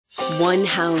One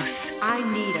house. I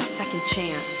need a second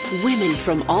chance. Women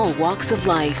from all walks of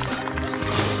life.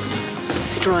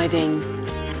 Striving.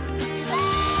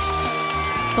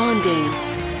 Bonding.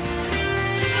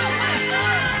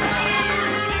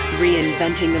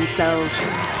 Reinventing themselves.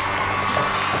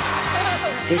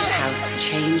 This house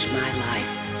changed my life.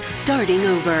 Starting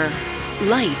over.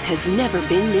 Life has never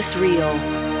been this real.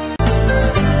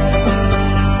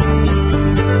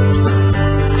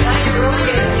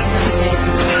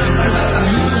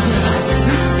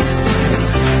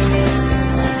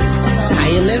 How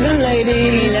you living,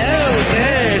 ladies? Hello,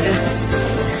 good.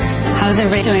 How's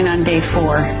everybody doing on day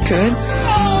 4? Good.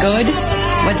 Good?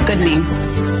 What's good mean?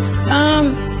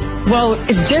 Well,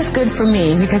 it's just good for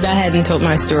me because I hadn't told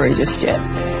my story just yet.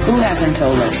 Who hasn't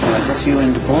told that story? Just you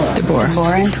and Deborah.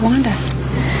 Deborah and Towanda.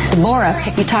 Deborah,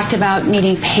 you talked about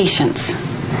needing patience.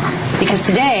 Because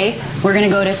today, we're going to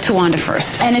go to Towanda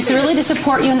first. And it's really to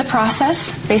support you in the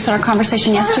process, based on our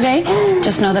conversation yesterday.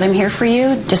 Just know that I'm here for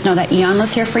you. Just know that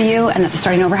Iyanla's here for you, and that the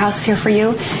Starting Over House is here for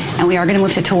you. And we are going to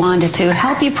move to Towanda to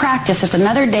help you practice just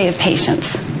another day of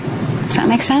patience. Does that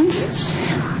make sense?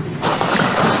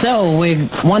 So,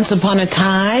 once upon a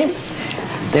time,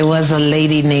 there was a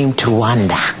lady named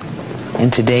Towanda.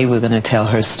 And today we're going to tell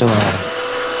her story.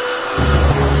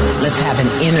 Let's have an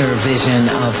inner vision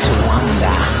of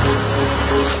Towanda.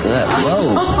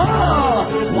 Whoa.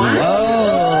 Whoa.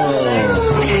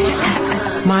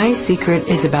 My secret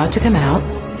is about to come out,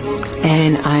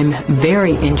 and I'm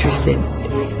very interested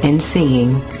in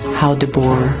seeing how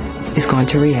Deborah is going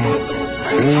to react.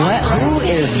 What? Who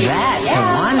is that,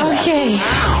 Towanda? Okay,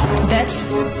 that's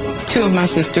 2 of my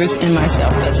sisters and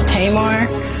myself. That's Tamar,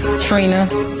 Trina,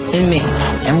 and me.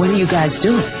 And what are you guys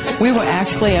doing? We were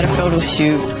actually at a photo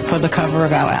shoot for the cover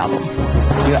of our album.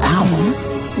 Your album?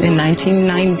 In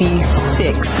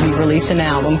 1996, we released an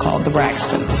album called The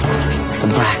Braxtons. The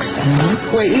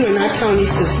Braxtons. Wait, you are not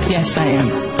Tony's sister? Yes, I am.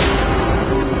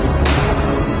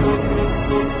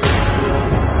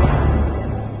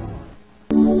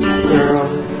 Girl,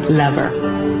 lover.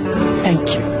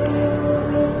 Thank you.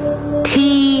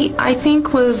 T, I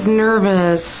think, was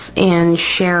nervous in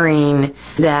sharing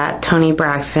that Toni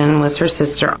Braxton was her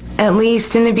sister, at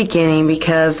least in the beginning,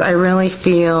 because I really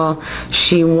feel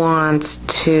she wants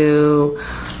to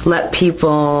let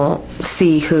people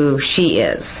see who she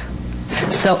is.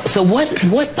 So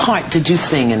what part did you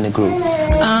sing in the group?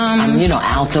 You know,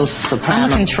 alto, soprano.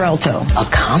 I'm a contralto. A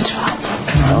contralto.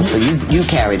 Oh, so you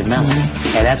carry the melody.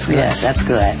 Yeah, that's good. Yes. That's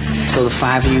good. So the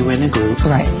 5 of you were in a group,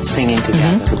 Right, singing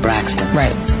together, the Braxton.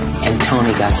 Right. And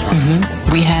Toni got something.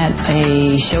 We had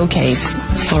a showcase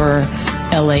for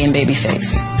LA and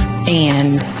Babyface,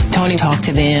 and Toni talked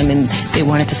to them, and they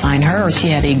wanted to sign her. She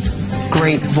had a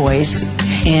great voice,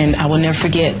 and I will never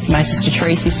forget, my sister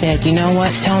Traci said, you know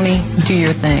what, Toni, do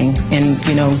your thing, and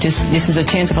you know, just this is a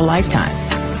chance of a lifetime.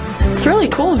 It's really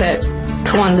cool that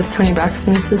Towanda's Toni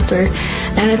Braxton's sister,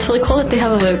 and it's really cool that they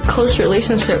have a close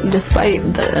relationship despite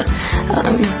the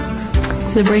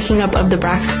breaking up of the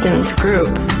Braxtons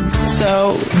group.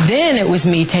 So then it was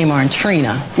me, Tamar, and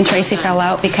Trina. And Traci fell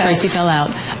out because... Traci fell out.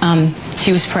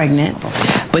 She was pregnant.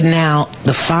 But now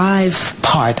the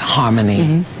 5-part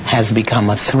harmony has become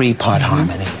a 3-part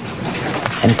harmony.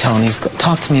 And Tony's,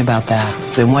 talk to me about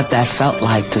that and what that felt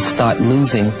like to start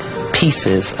losing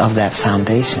pieces of that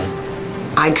foundation.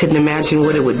 I couldn't imagine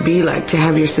what it would be like to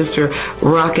have your sister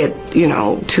rocket, you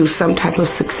know, to some type of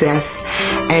success,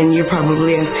 and you're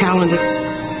probably as talented.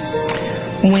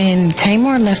 When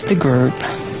Tamar left the group,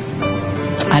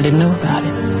 I didn't know about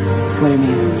it. What do you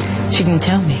mean? She didn't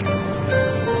tell me.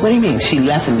 What do you mean? She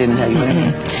left and didn't tell you? What do you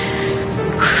mean?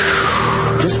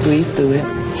 Just breathe through it.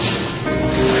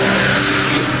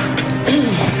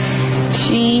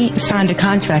 She signed a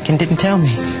contract and didn't tell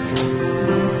me.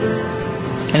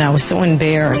 And I was so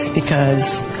embarrassed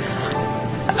because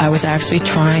I was actually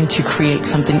trying to create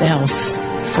something else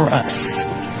for us,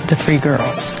 the 3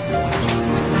 girls.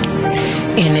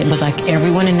 And it was like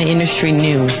everyone in the industry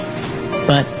knew,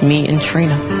 but me and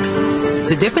Trina.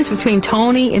 The difference between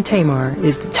Toni and Tamar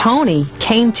is that Toni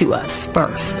came to us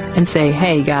first and say,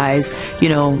 hey guys, you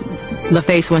know,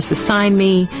 LaFace wants to sign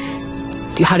me.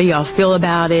 How do y'all feel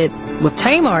about it? With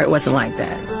Tamar, it wasn't like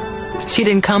that. She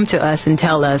didn't come to us and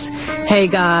tell us, hey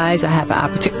guys, I have an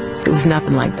opportunity. It was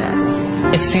nothing like that.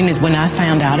 As soon as when I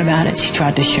found out about it, she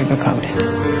tried to sugarcoat it.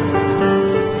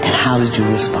 And how did you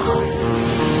respond?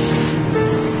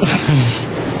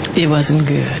 It wasn't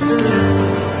good.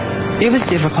 It was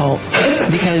difficult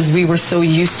because we were so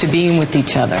used to being with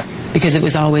each other. Because it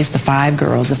was always the 5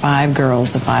 girls, the 5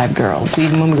 girls, the 5 girls.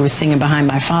 Even when we were singing behind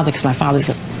my father, because my father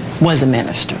was a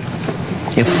minister.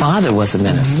 Your father was a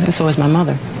minister? And so was my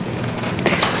mother.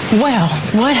 Well,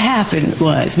 what happened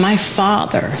was my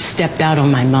father stepped out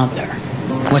on my mother.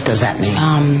 What does that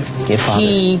mean? Your father?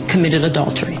 He committed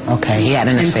adultery. Okay, he had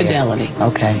an affair. Infidelity.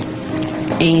 Okay.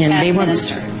 And As they were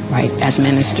minister. right as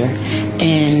minister,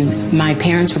 and my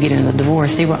parents were getting a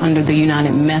divorce. They were under the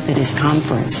United Methodist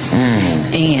Conference,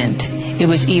 and it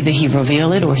was either he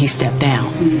revealed it or he stepped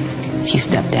down. He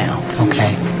stepped down.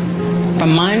 Okay.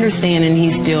 From my understanding,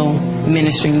 he's still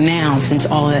ministering now since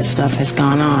all of that stuff has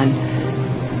gone on.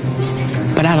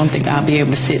 But I don't think I'll be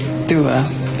able to sit through a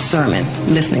sermon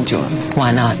listening to him.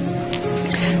 Why not?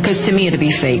 Because to me, it'd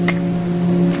be fake.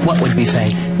 What would be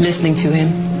fake? Listening to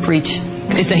him preach.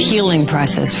 It's a healing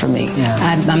process for me.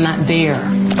 Yeah. I'm not there.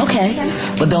 Okay.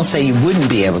 But don't say you wouldn't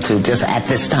be able to, just at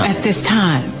this time. At this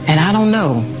time. And I don't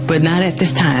know, but not at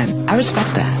this time. I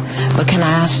respect that. But can I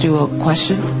ask you a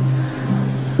question?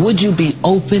 Would you be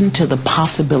open to the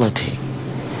possibility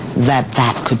that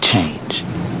that could change?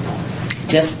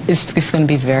 Just It's going to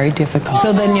be very difficult.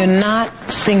 so then you're not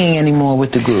singing anymore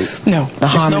with the group. No, The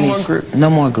there's no harmonies. more group. No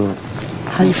more group.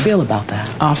 How do you feel about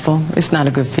that? Awful. It's not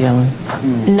a good feeling.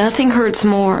 Nothing hurts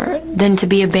more than to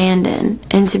be abandoned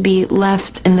and to be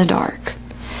left in the dark.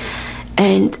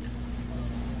 And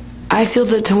I feel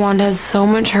that Towanda has so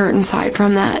much hurt inside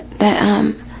from that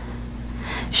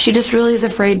she just really is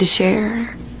afraid to share.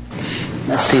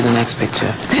 Let's see the next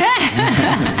picture.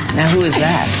 Now who is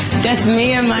that? That's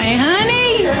me and my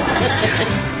honey.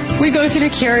 We go to the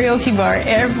karaoke bar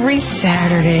every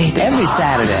Saturday. Every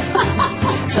Saturday.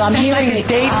 So I'm That's hearing like a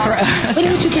date for us. When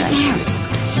did you get married?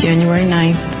 January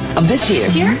 9th. Of this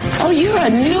year? Oh, you're a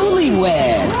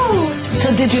newlywed.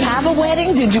 So did you have a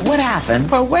wedding? What happened?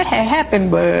 Well, what had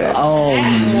happened was... Oh,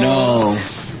 no.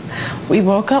 We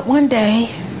woke up one day,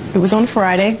 it was on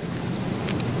Friday,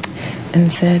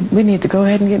 and said, we need to go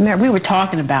ahead and get married. We were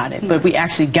talking about it, but we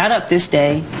actually got up this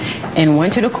day and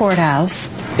went to the courthouse.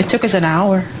 It took us an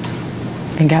hour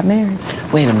and got married.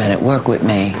 Wait a minute, work with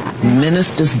me.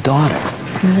 Minister's daughter.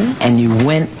 And you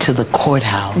went to the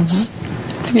courthouse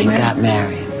and got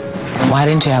married. Why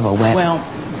didn't you have a wedding? Well,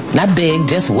 not big,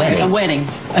 just wedding. a wedding,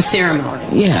 a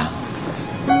ceremony. Yeah.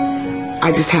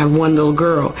 I just have one little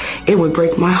girl. It would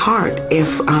break my heart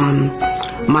if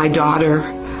my daughter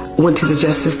went to the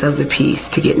Justice of the Peace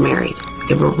to get married.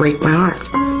 It would break my heart.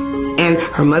 And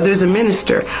her mother's a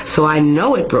minister, so I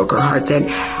know it broke her heart that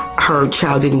her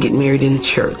child didn't get married in the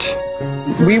church.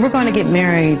 We were going to get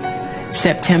married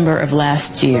September of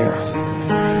last year.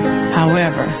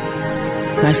 However,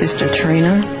 my sister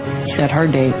Trina set her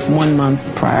date 1 month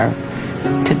prior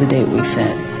to the date we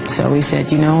set. So we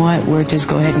said, you know what, we'll just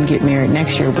go ahead and get married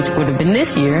next year, which would have been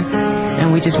this year,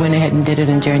 and we just went ahead and did it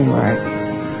in January.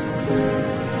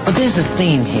 But there's a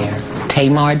theme here.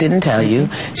 Tamar didn't tell you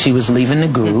she was leaving the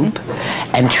group,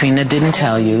 and Trina didn't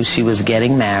tell you she was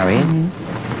getting married.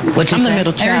 What you I'm say? the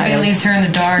middle child. Everybody leaves her in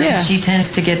the dark, Yeah. and she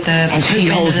tends to get the... And she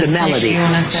holds the melody.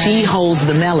 She holds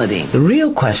the melody. The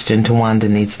real question Towanda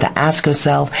needs to ask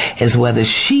herself is whether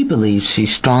she believes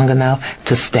she's strong enough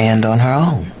to stand on her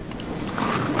own.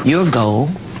 Your goal,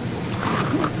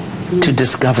 to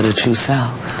discover the true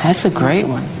self. That's a great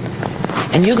one.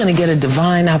 And you're going to get a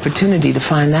divine opportunity to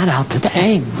find that out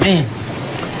today. Amen.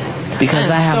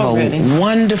 Because I have so a ready.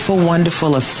 wonderful,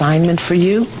 wonderful assignment for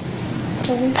you.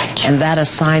 And that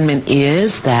assignment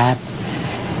is that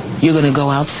you're going to go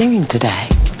out singing today.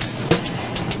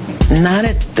 Not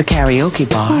at the karaoke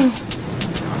bar,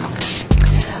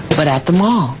 but at the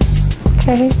mall.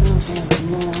 Okay.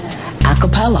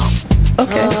 Acapella.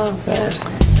 Okay.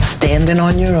 Standing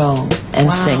on your own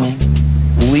and singing.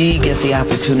 We get the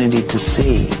opportunity to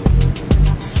see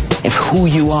if who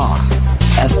you are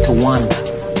as Towanda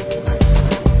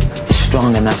is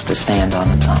strong enough to stand on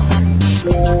its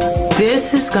own.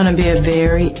 This is going to be a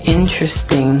very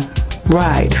interesting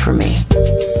ride for me.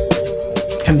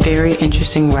 A very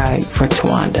interesting ride for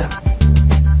Towanda.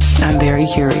 I'm very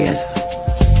curious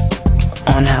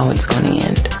on how it's going to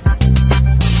end.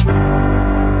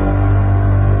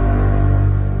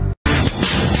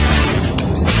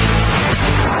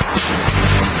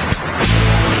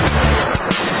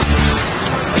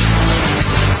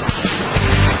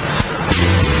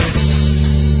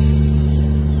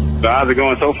 So how's it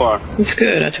going so far? It's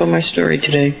good. I told my story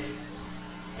today.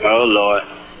 Oh, Lord.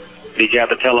 Did you have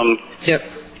to tell them? Yep.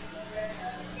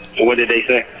 What did they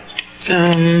say?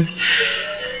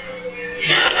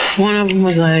 One of them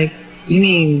was like, you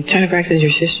mean Towanda Braxton's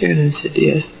your sister? And I said,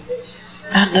 yes.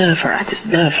 I love her. I just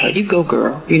love her. You go,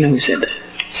 girl. You know who said that.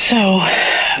 So,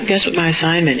 guess what my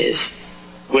assignment is?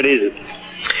 What is it?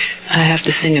 I have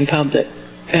to sing in public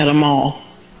at a mall.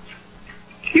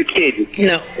 You kidding?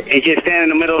 No. And just stand in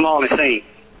the middle of the mall and sing.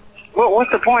 Well,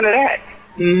 what's the point of that?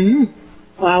 Well,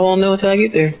 I won't know until I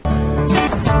get there.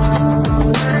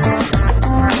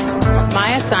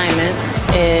 My assignment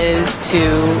is to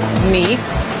meet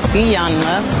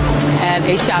Iyanla at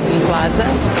a shopping plaza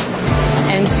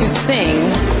and to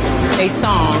sing a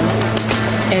song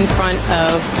in front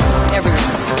of everyone.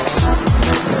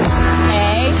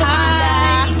 Hey,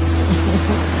 Towanda.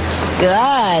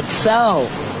 Good. So,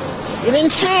 you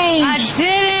didn't change. I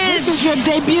didn't. This is your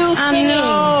debut singing. I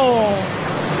know.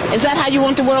 Is that how you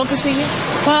want the world to see you?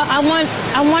 Well, I want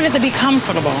it to be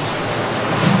comfortable.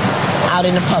 Out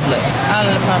in the public. Out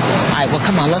in the public. All right, well,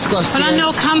 come on, let's go upstairs. But I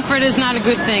know comfort is not a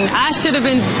good thing. I should have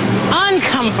been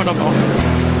uncomfortable.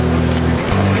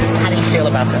 How do you feel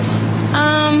about this?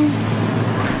 I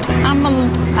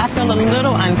feel a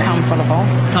little uncomfortable.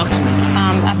 Talk to me.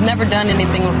 I've never done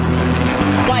anything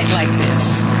quite like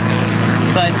this,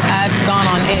 but I've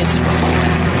gone on edge before.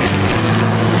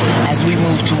 As we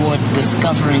move toward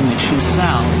discovering the true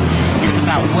self, it's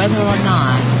about whether or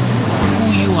not who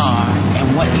you are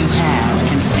and what you have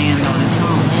can stand on its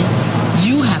own.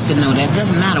 You have to know that. It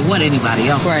doesn't matter what anybody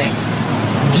else thinks.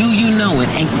 Do you know it,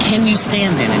 and can you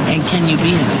stand in it, and can you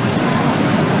be in it?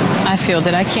 I feel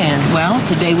that I can. Well,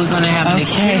 today we're going to have an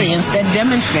experience that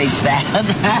demonstrates that.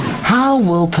 How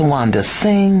will Towanda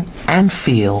sing and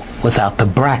feel without the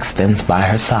Braxtons by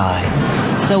her side?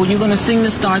 So you're going to sing the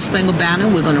Star Spangled Banner.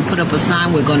 We're going to put up a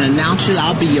sign. We're going to announce you.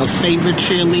 I'll be your favorite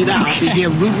cheerleader. I'll be here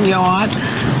rooting you on.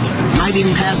 Might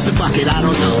even pass the bucket. I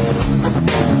don't know.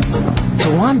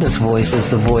 Towanda's voice is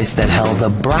the voice that held the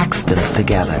Braxtons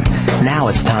together. Now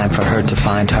it's time for her to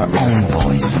find her own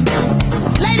voice.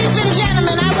 Ladies and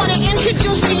gentlemen, I want to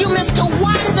introduce to you Miss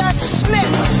Towanda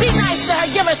Smith. Be nice to her.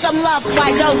 Give her some love,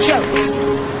 why don't you?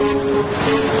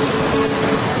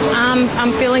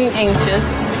 I'm feeling anxious.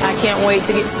 I can't wait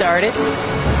to get started.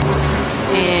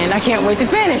 And I can't wait to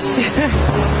finish.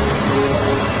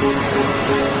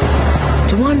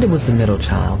 Towanda was the middle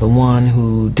child, the one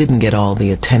who didn't get all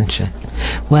the attention.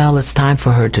 Well, it's time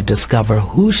for her to discover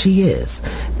who she is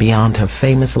beyond her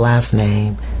famous last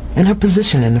name and her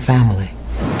position in the family.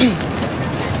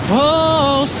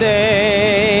 Oh,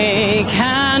 say,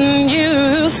 can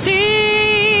you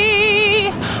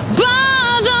see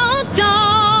by the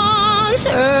dawn's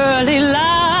early light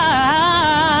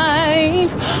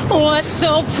what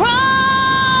so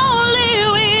proudly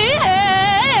we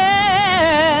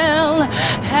held?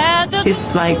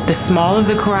 It's like the smaller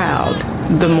the crowd,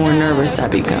 the more nervous I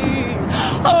become.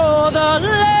 Oh, the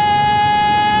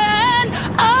land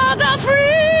of the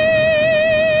free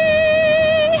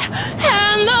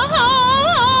and the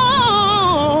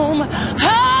home of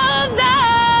the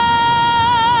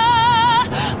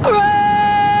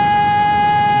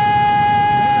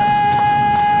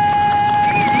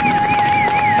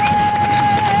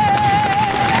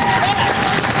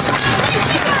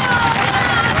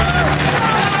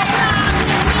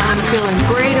I'm feeling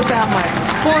great about my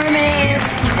performance,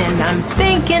 and I'm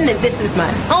thinking that this is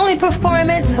my only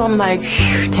performance, so I'm like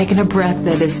taking a breath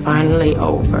that is finally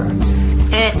over.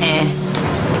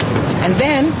 And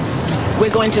then we're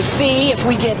going to see if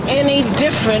we get any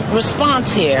different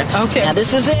response here. Okay. Now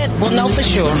this is it. We'll know for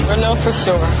sure. We'll know for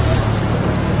sure.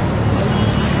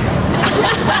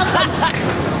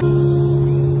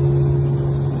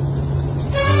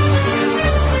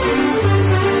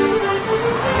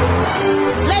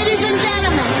 Ladies and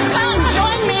gentlemen, come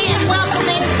join me in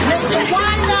welcoming Miss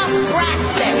Towanda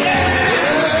Braxton.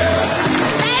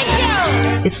 Thank you.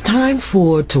 It's time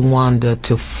for Towanda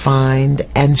to find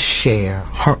and share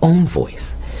her own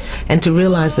voice, and to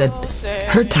realize that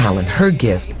her talent, her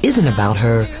gift, isn't about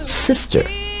her sister.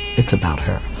 It's about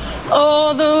her.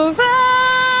 Oh, the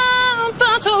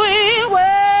ramparts we wave.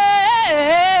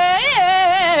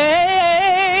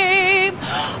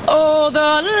 Oh, the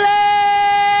land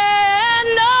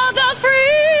of the free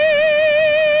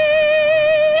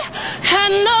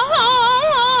and the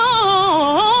home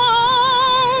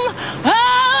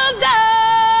of the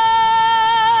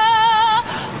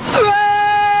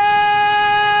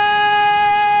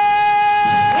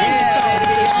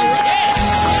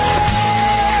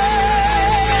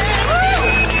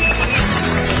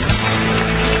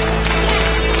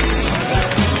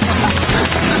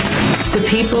The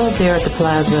people there at the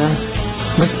plaza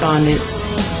responded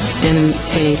in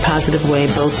a positive way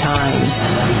both times.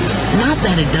 Not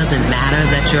that it doesn't matter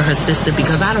that you're her sister,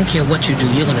 because I don't care what you do,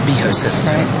 you're going to be her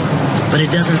sister. Right. But it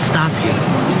doesn't stop you.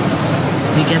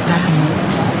 Do you get that?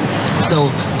 So,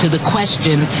 to the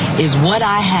question, is what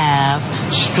I have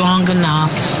strong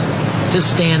enough to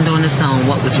stand on its own?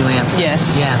 What would you answer?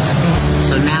 Yes. Yes.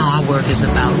 So now our work is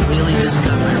about really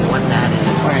discovering what that is.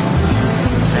 Right.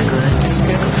 Is that good? It's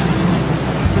good.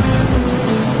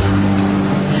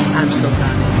 I'm so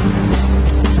proud of you.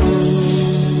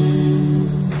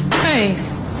 Hey.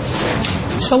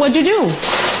 So what'd you do?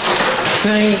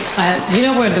 Sing, you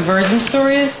know where the Virgin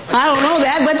story is? I don't know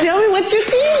that, but tell me what you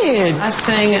did. I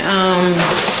sang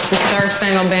the Star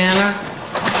Spangled Banner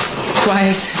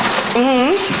twice.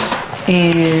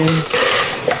 And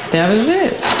that was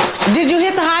it. Did you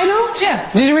hit the high note?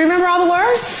 Yeah. Did you remember all the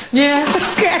words? Yeah.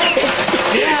 Okay.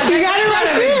 Yeah, you got it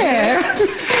right there.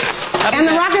 And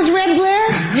the Rockets' red glare?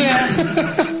 Yeah.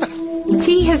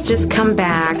 T has just come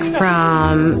back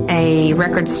from a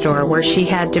record store where she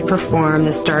had to perform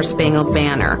the Star Spangled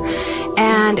Banner.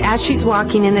 And as she's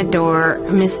walking in the door,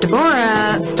 Miss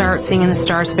Deborah starts singing the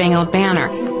Star Spangled Banner.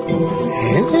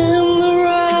 And the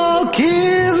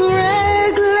Rockets'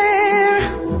 red glare.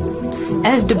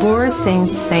 As Deborah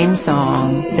sings the same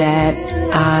song that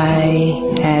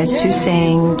I had to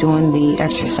sing during the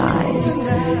exercise,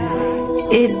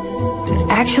 it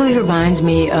actually reminds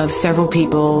me of several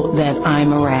people that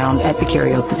I'm around at the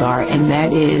karaoke bar, and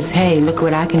that is, hey, look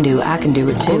what I can do. I can do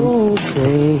it too. Oh,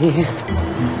 say,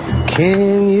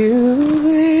 can you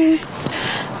wait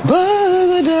by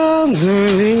the dawn's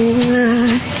early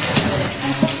night?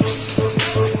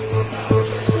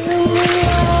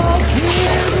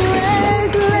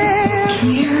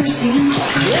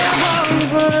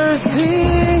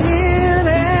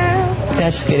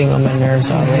 That's getting on my nerves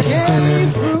already.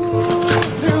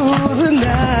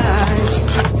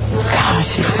 God,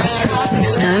 she frustrates me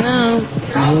so much. I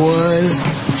know. Was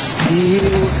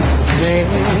still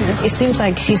there. It seems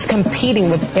like she's competing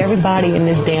with everybody in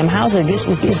this damn house.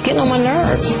 It's getting on my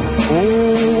nerves.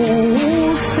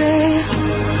 Oh, say,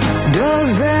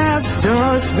 does that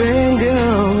Star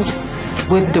Spangled?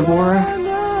 With Deborah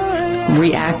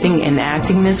reacting and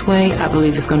acting this way, I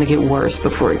believe it's going to get worse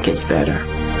before it gets better.